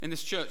In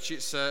this church,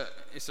 it's a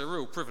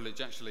real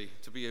privilege, actually,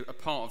 to be a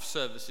part of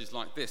services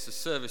like this, a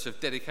service of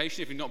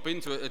dedication. If you've not been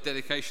to a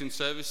dedication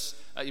service,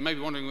 you may be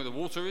wondering where the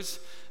water is.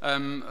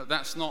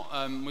 That's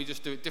not, we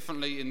just do it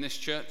differently in this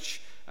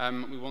church.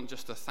 We want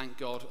just to thank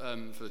God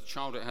for the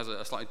child. It has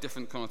a slightly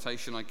different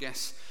connotation, I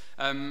guess.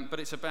 But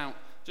it's about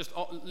just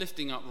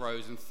lifting up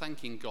Rose and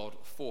thanking God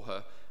for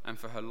her and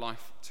for her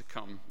life to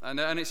come. And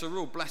it's a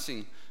real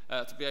blessing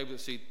to be able to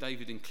see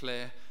David and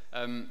Claire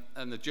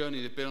and the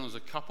journey they've been on as a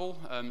couple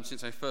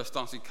since they first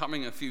started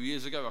coming a few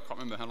years ago. I can't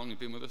remember how long they've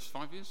been with us.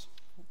 5 years?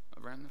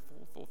 Around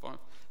 4, 5?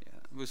 Yeah,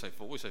 we'll say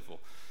 4.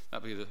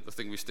 That'll be the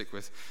thing we stick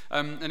with.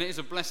 And it is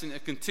a blessing to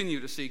continue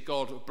to see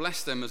God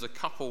bless them as a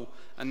couple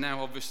and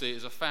now obviously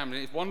as a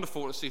family. It's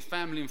wonderful to see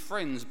family and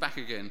friends back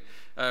again,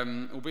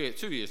 albeit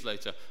 2 years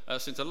later,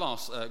 since the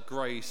last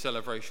Grey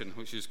celebration,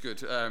 which is good,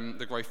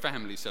 the Grey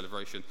family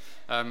celebration,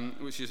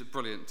 which is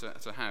brilliant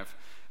to have.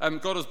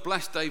 God has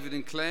blessed David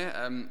and Claire,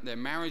 their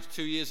marriage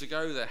 2 years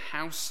ago, their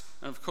house,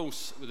 and of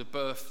course with the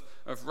birth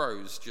of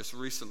Rose just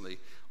recently,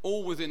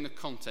 all within the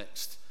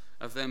context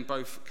of them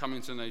both coming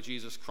to know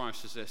Jesus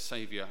Christ as their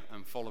Saviour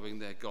and following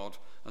their God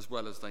as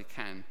well as they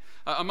can.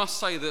 I must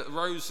say that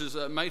Rose has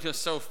made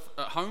herself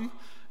at home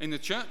in the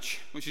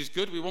church, which is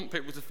good. We want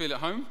people to feel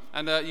at home.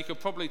 And you could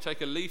probably take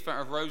a leaf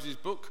out of Rose's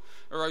book.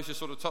 Rose just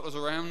sort of toddles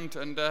around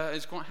and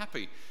is quite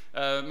happy.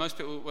 Most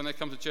people, when they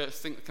come to church,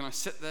 think, can I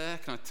sit there?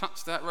 Can I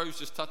touch that? Rose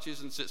just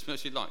touches and sits where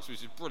she likes,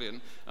 which is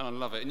brilliant, and I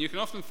love it. And you can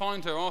often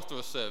find her after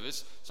a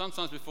service,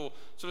 sometimes before,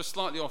 sort of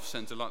slightly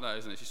off-centre like that,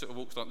 isn't it? She sort of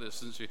walks like this,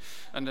 doesn't she?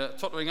 And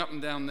toddling up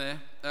and down there,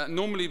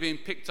 normally being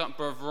picked up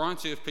by a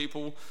variety of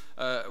people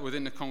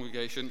within the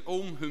congregation,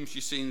 all whom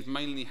she seems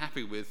mainly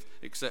happy with,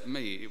 except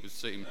me, it would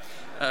seem.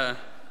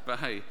 But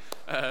hey,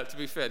 to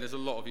be fair, there's a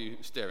lot of you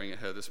staring at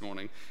her this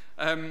morning.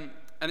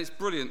 And it's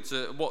brilliant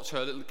to watch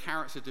her little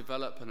character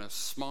develop and her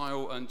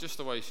smile and just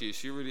the way she is.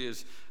 She really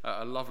is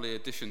a lovely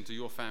addition to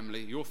your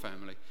family,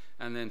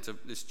 and then to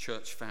this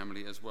church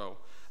family as well.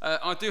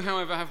 I do,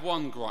 however, have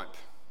one gripe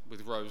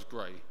with Rose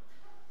Gray.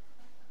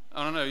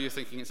 And I know you're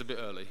thinking it's a bit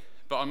early,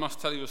 but I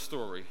must tell you a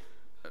story.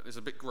 It's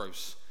a bit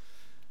gross,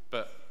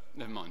 but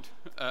never mind.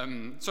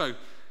 So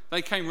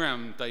they came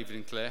round, David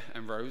and Claire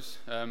and Rose,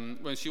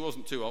 when she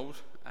wasn't too old,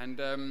 and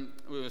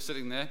we were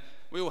sitting there.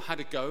 We all had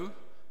a go,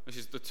 which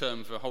is the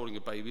term for holding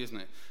a baby, isn't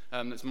it?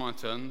 It's my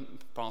turn,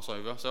 pass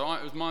over. So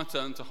it was my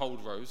turn to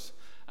hold Rose,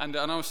 and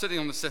I was sitting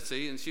on the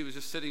settee, and she was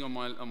just sitting on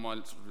my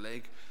sort of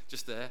leg,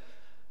 just there,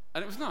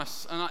 and it was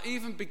nice. And I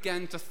even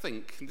began to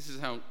think, and this is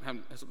how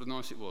sort of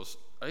nice it was,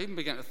 I even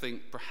began to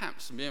think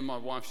perhaps me and my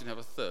wife should have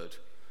a third.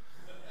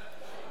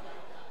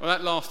 Well,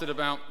 that lasted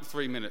about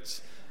 3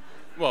 minutes.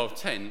 Well,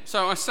 10.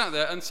 So I sat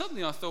there, and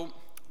suddenly I thought,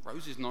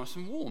 Rose is nice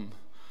and warm.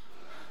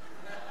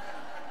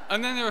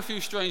 And then there were a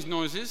few strange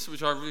noises,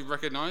 which I really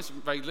recognised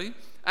vaguely.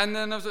 And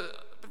then there was a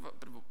bit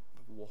of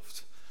a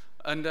waft.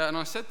 And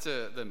I said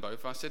to them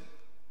both, I said,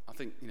 I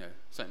think,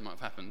 something might have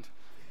happened.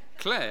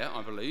 Claire,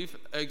 I believe,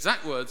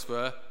 exact words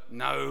were,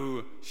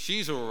 no,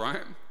 she's all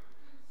right.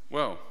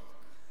 Well,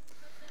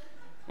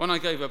 when I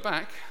gave her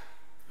back,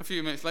 a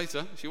few minutes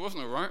later, she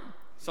wasn't all right.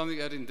 Something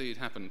had indeed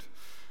happened.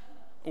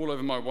 All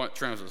over my white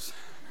trousers.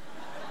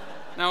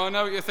 Now, I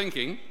know what you're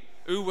thinking.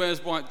 Who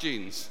wears white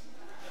jeans?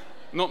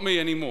 Not me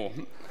anymore.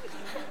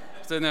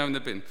 They're now in the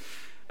bin.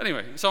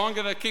 Anyway, so I'm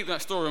going to keep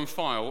that story on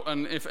file,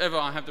 and if ever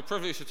I have the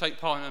privilege to take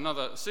part in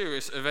another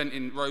serious event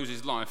in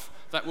Rose's life,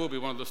 that will be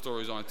one of the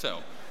stories I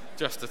tell,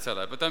 just to tell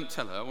her. But don't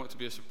tell her, I want it to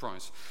be a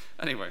surprise.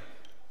 Anyway,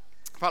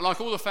 but like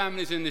all the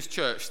families in this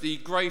church, the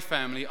Gray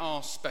family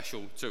are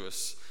special to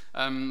us.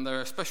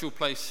 They're a special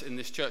place in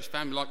this church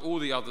family, like all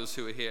the others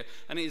who are here,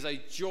 and it is a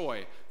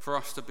joy for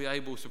us to be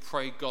able to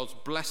pray God's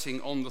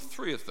blessing on the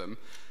three of them.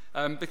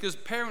 Because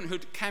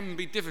parenthood can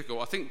be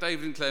difficult. I think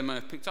David and Claire may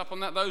have picked up on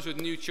that. Those with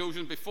new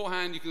children,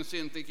 beforehand you can see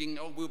them thinking,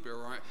 oh, we'll be all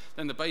right.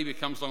 Then the baby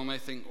comes along and they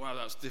think, wow,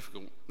 that's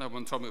difficult. No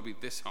one told me it would be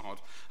this hard.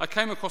 I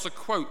came across a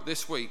quote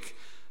this week.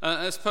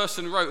 This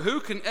person wrote, who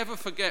can ever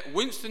forget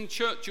Winston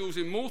Churchill's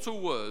immortal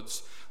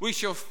words, we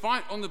shall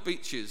fight on the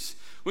beaches,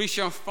 we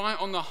shall fight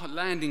on the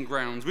landing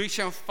grounds, we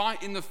shall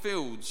fight in the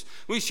fields,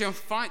 we shall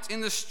fight in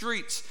the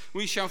streets,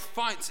 we shall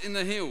fight in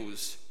the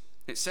hills.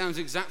 It sounds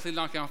exactly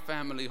like our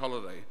family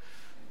holiday.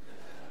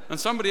 And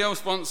somebody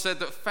else once said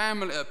that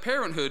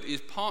parenthood is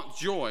part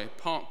joy,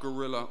 part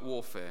guerrilla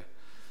warfare.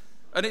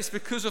 And it's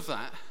because of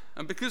that,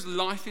 and because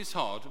life is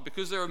hard,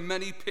 because there are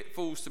many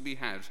pitfalls to be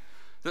had,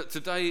 that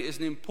today is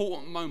an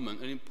important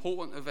moment, an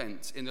important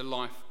event in the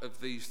life of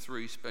these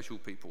three special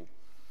people.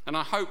 And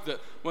I hope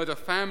that whether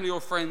family or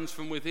friends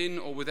from within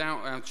or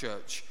without our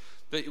church,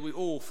 that we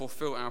all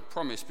fulfill our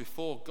promise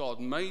before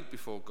God, made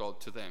before God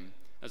to them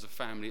as a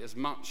family, as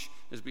much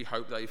as we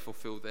hope they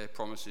fulfill their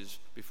promises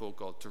before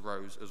God to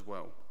Rose as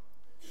well.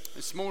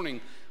 This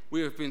morning,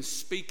 we have been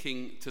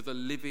speaking to the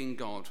living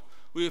God.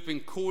 We have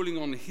been calling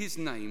on his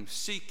name,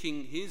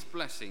 seeking his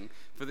blessing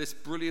for this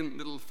brilliant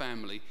little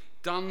family,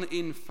 done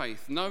in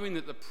faith, knowing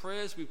that the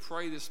prayers we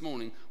pray this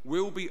morning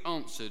will be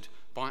answered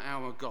by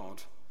our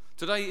God.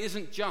 Today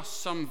isn't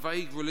just some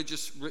vague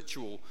religious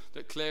ritual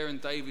that Claire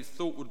and David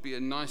thought would be a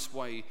nice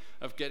way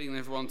of getting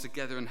everyone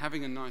together and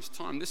having a nice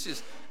time. This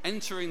is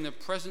entering the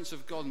presence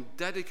of God and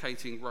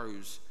dedicating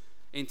Rose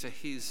into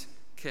his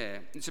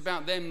care. It's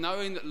about them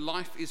knowing that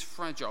life is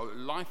fragile, that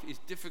life is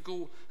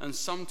difficult and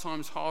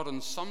sometimes hard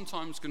and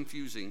sometimes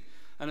confusing.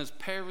 And as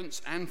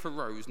parents and for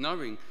Rose,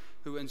 knowing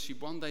who when she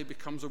one day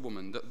becomes a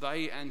woman, that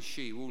they and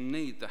she will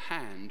need the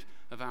hand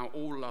of our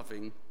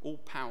all-loving,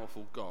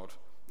 all-powerful God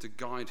to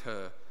guide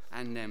her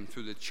and them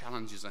through the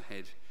challenges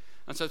ahead.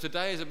 And so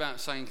today is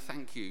about saying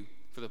thank you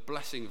for the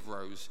blessing of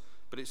Rose,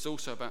 but it's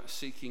also about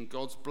seeking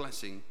God's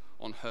blessing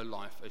on her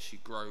life as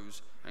she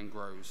grows and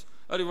grows.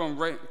 Earlier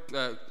on,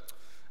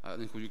 I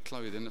think call you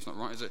Chloe then, that's not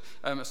right, is it?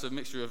 It's a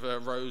mixture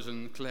of Rose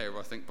and Claire,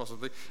 I think,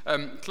 possibly.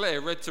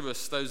 Claire read to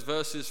us those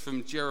verses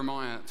from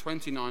Jeremiah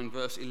 29,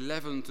 verse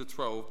 11 to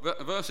 12,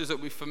 verses that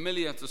will be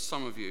familiar to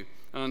some of you,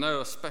 and I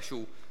know are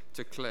special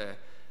to Claire.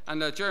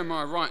 And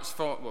Jeremiah writes,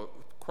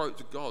 quote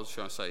to God,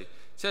 shall I say,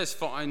 says,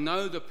 "For I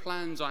know the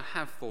plans I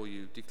have for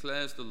you,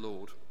 declares the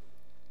Lord.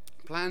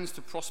 Plans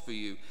to prosper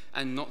you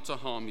and not to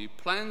harm you.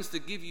 Plans to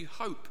give you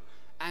hope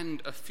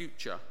and a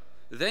future.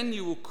 Then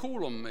you will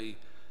call on me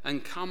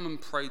and come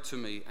and pray to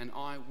me, and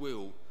I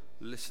will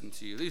listen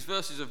to you." These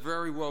verses are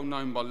very well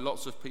known by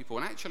lots of people,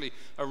 and actually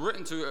are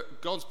written to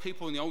God's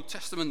people in the Old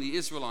Testament, the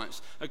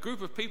Israelites, a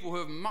group of people who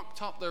have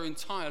mucked up their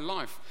entire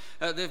life.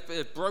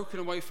 They've broken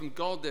away from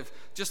God. They've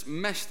just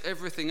messed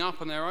everything up,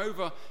 and they're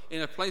over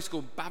in a place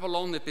called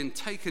Babylon. They've been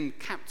taken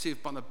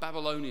captive by the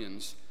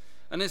Babylonians.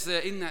 And as they're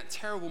in that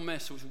terrible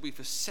mess, which will be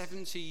for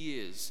 70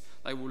 years,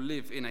 they will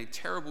live in a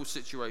terrible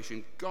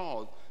situation.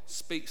 God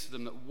speaks to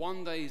them that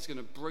one day he's going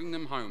to bring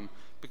them home,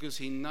 because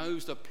he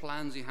knows the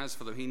plans he has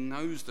for them. He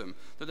knows them,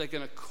 that they're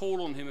going to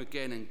call on him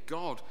again, and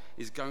God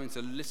is going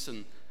to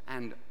listen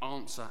and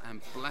answer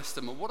and bless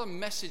them. And what a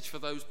message for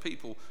those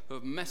people who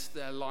have messed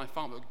their life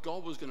up, that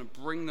God was going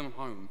to bring them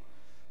home.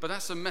 But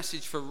that's a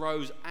message for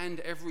Rose and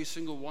every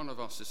single one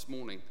of us this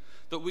morning,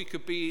 that we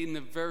could be in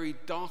the very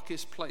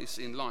darkest place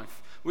in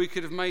life. We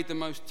could have made the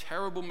most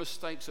terrible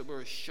mistakes that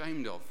we're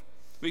ashamed of.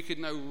 We could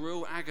know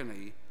real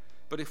agony.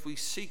 But if we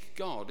seek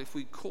God, if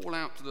we call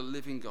out to the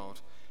living God,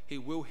 he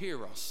will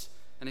hear us,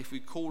 and if we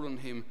call on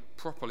him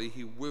properly,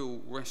 he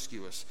will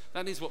rescue us.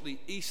 That is what the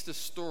Easter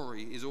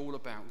story is all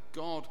about.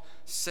 God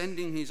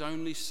sending his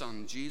only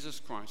Son, Jesus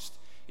Christ,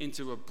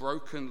 into a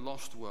broken,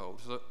 lost world,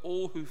 so that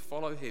all who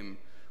follow him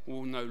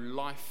will know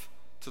life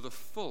to the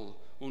full,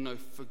 will know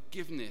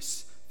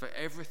forgiveness for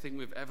everything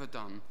we've ever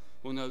done,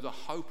 will know the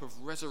hope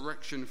of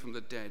resurrection from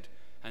the dead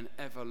and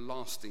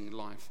everlasting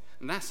life.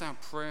 And that's our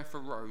prayer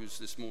for Rose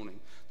this morning,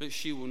 that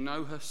she will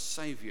know her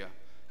Saviour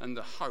and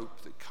the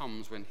hope that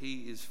comes when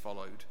he is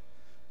followed.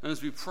 And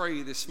as we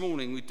pray this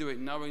morning, we do it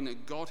knowing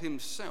that God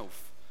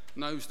himself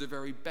knows the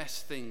very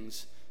best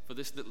things for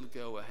this little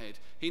girl ahead.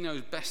 He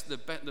knows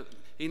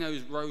he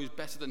knows Rose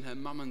better than her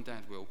mum and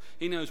dad will.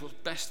 He knows what's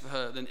best for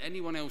her than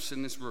anyone else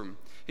in this room.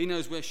 He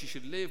knows where she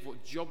should live,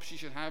 what job she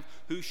should have,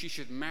 who she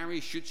should marry,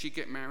 should she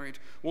get married,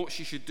 what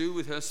she should do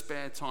with her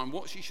spare time,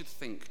 what she should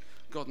think.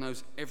 God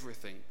knows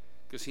everything,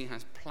 because he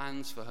has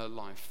plans for her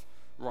life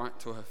right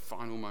to her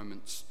final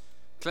moments.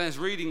 Claire's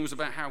reading was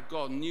about how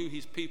God knew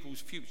his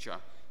people's future.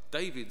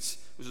 David's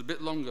was a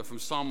bit longer, from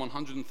Psalm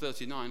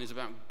 139, is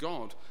about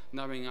God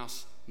knowing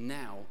us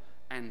now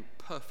and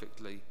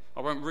perfectly.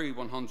 I won't read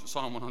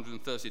Psalm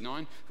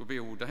 139, it will be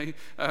all day.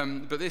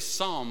 But this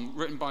psalm,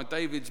 written by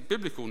David's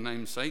biblical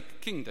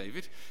namesake, King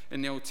David,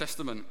 in the Old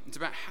Testament, it's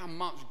about how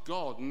much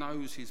God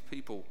knows his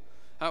people.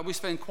 We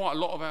spend quite a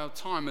lot of our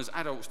time as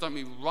adults, don't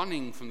we,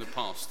 running from the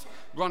past,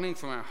 running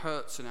from our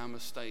hurts and our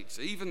mistakes,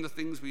 even the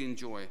things we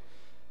enjoy.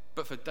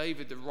 But for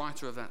David, the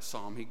writer of that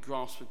psalm, he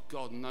grasps that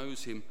God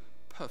knows him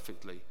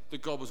perfectly,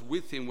 that God was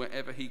with him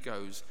wherever he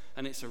goes,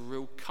 and it's a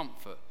real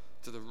comfort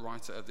to the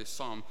writer of this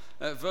psalm.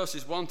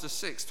 Verses 1 to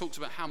 6 talks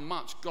about how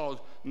much God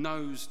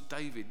knows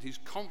David. His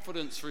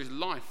confidence for his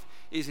life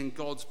is in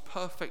God's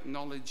perfect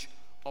knowledge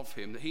of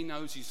him, that he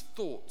knows his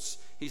thoughts,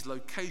 his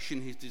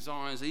location, his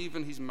desires,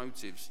 even his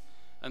motives.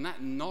 And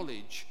that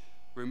knowledge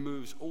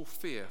removes all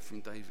fear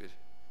from David.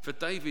 For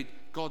David,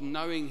 God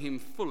knowing him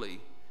fully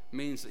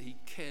means that he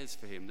cares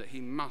for him, that he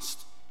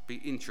must be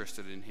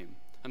interested in him.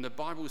 And the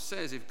Bible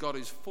says if God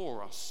is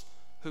for us,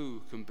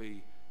 who can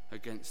be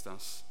against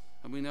us?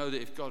 And we know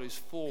that if God is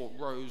for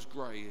Rose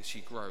Gray as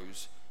she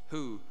grows,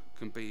 who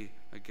can be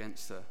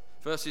against her?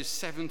 Verses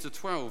 7 to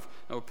 12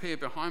 will appear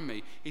behind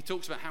me. He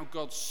talks about how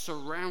God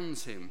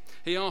surrounds him.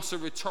 He asks a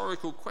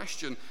rhetorical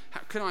question: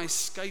 how can I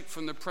escape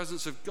from the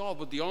presence of God?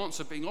 With the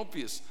answer being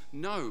obvious,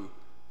 no.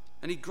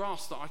 And he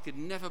grasped that I could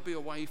never be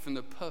away from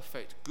the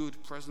perfect,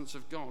 good presence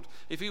of God.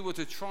 If he were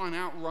to try and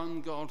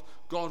outrun God,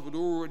 God would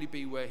already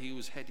be where he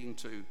was heading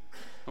to.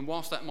 And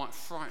whilst that might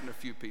frighten a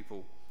few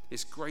people,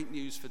 it's great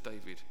news for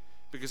David,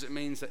 because it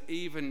means that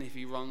even if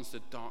he runs to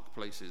dark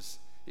places,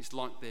 it's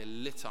like they're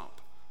lit up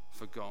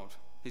for God.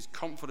 His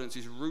confidence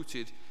is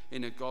rooted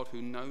in a God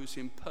who knows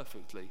him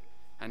perfectly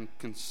and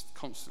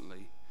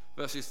constantly.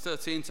 Verses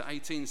 13 to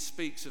 18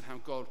 speaks of how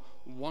God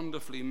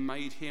wonderfully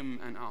made him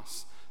and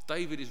us.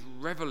 David is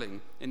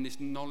reveling in this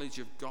knowledge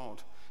of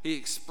God. He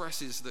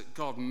expresses that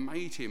God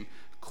made him,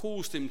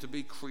 caused him to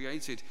be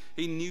created.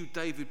 He knew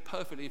David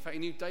perfectly. In fact, he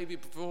knew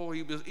David before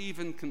he was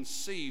even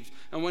conceived.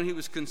 And when he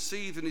was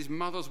conceived in his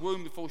mother's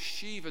womb, before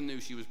she even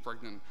knew she was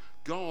pregnant,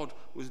 God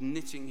was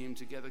knitting him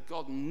together.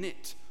 God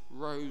knit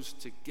Rose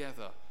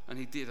together, and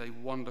he did a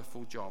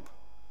wonderful job.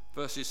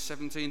 Verses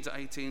 17 to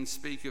 18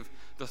 speak of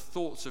the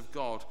thoughts of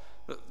God,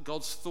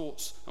 God's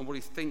thoughts and what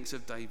he thinks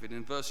of David.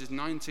 In verses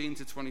 19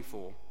 to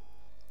 24,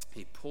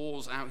 he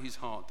pours out his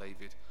heart,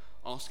 David,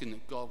 asking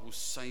that God will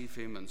save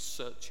him and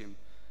search him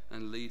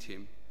and lead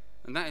him.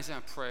 And that is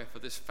our prayer for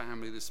this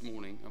family this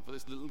morning, and for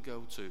this little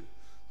girl too,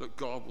 that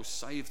God will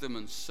save them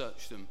and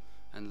search them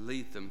and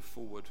lead them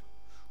forward.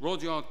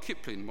 Rudyard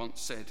Kipling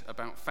once said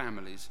about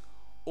families,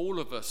 all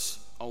of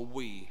us are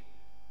we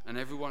and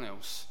everyone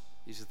else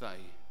is they.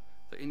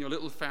 That in your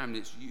little family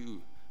it's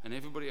you and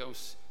everybody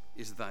else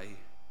is they.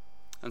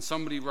 And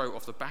somebody wrote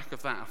off the back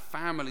of that, a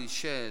family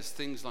shares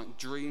things like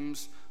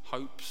dreams,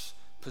 hopes,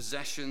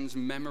 possessions,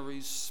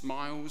 memories,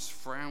 smiles,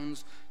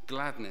 frowns,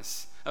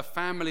 gladness. A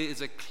family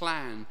is a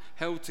clan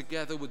held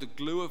together with the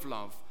glue of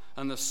love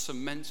and the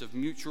cement of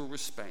mutual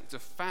respect. A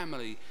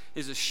family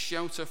is a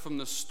shelter from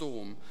the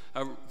storm,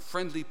 a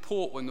friendly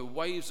port when the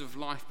waves of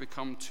life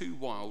become too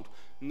wild.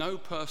 No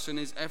person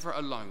is ever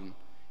alone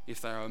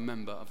if they are a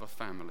member of a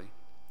family.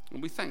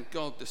 And we thank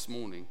God this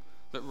morning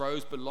that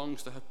Rose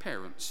belongs to her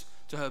parents,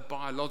 to her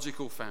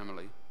biological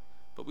family,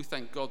 but we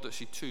thank God that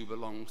she too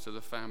belongs to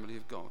the family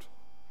of God.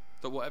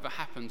 That whatever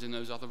happens in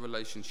those other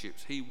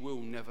relationships, he will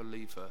never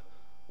leave her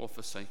or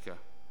forsake her.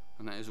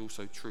 And that is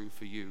also true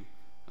for you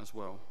as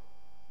well.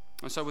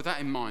 And so with that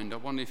in mind, I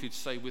wonder if you'd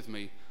say with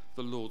me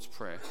the Lord's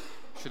Prayer.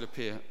 It should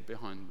appear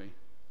behind me.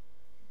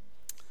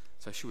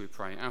 So shall we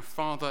pray? Our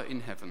Father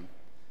in heaven,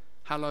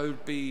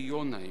 hallowed be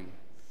your name.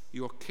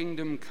 Your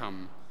kingdom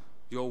come,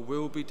 your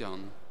will be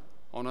done,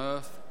 on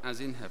earth as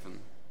in heaven.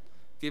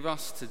 Give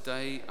us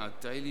today our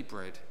daily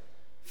bread.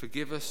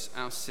 Forgive us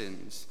our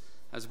sins,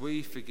 as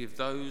we forgive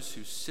those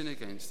who sin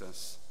against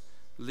us.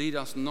 Lead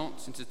us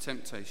not into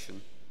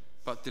temptation,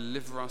 but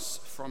deliver us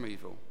from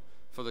evil.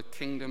 For the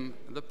kingdom,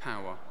 the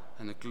power,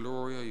 and the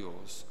glory are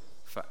yours,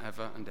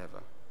 forever and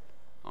ever.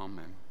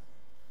 Amen.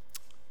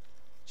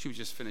 Should we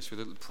just finish with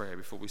a little prayer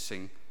before we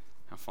sing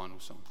our final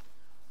song?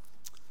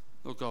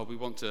 Lord God, we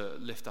want to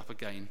lift up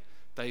again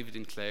David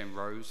and Claire and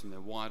Rose and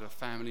their wider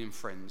family and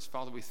friends.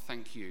 Father, we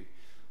thank you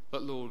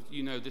that, Lord,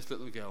 you know this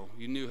little girl.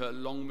 You knew her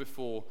long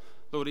before,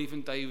 Lord,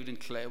 even David and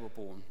Claire were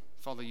born.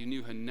 Father, you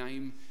knew her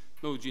name.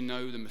 Lord, you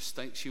know the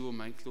mistakes she will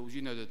make. Lord,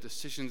 you know the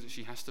decisions that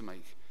she has to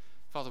make.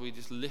 Father, we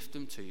just lift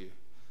them to you.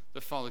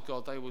 That, Father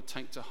God, they will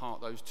take to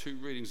heart those two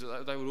readings,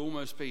 that they will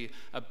almost be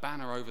a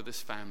banner over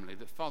this family.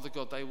 That, Father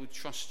God, they will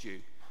trust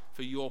you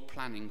for your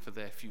planning for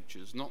their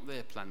futures. Not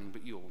their planning,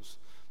 but yours.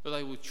 That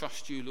they will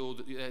trust you, Lord,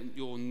 that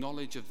your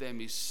knowledge of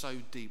them is so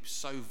deep,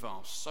 so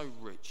vast, so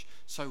rich,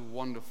 so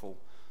wonderful,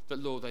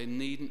 that, Lord, they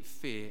needn't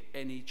fear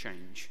any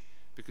change,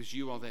 because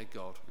you are their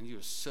God, and you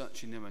are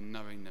searching them and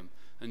knowing them,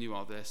 and you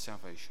are their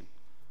salvation.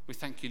 We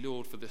thank you,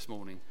 Lord, for this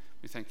morning.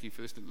 We thank you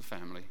for this little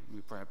family, and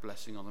we pray a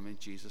blessing on them in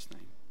Jesus'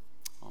 name.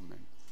 Amen.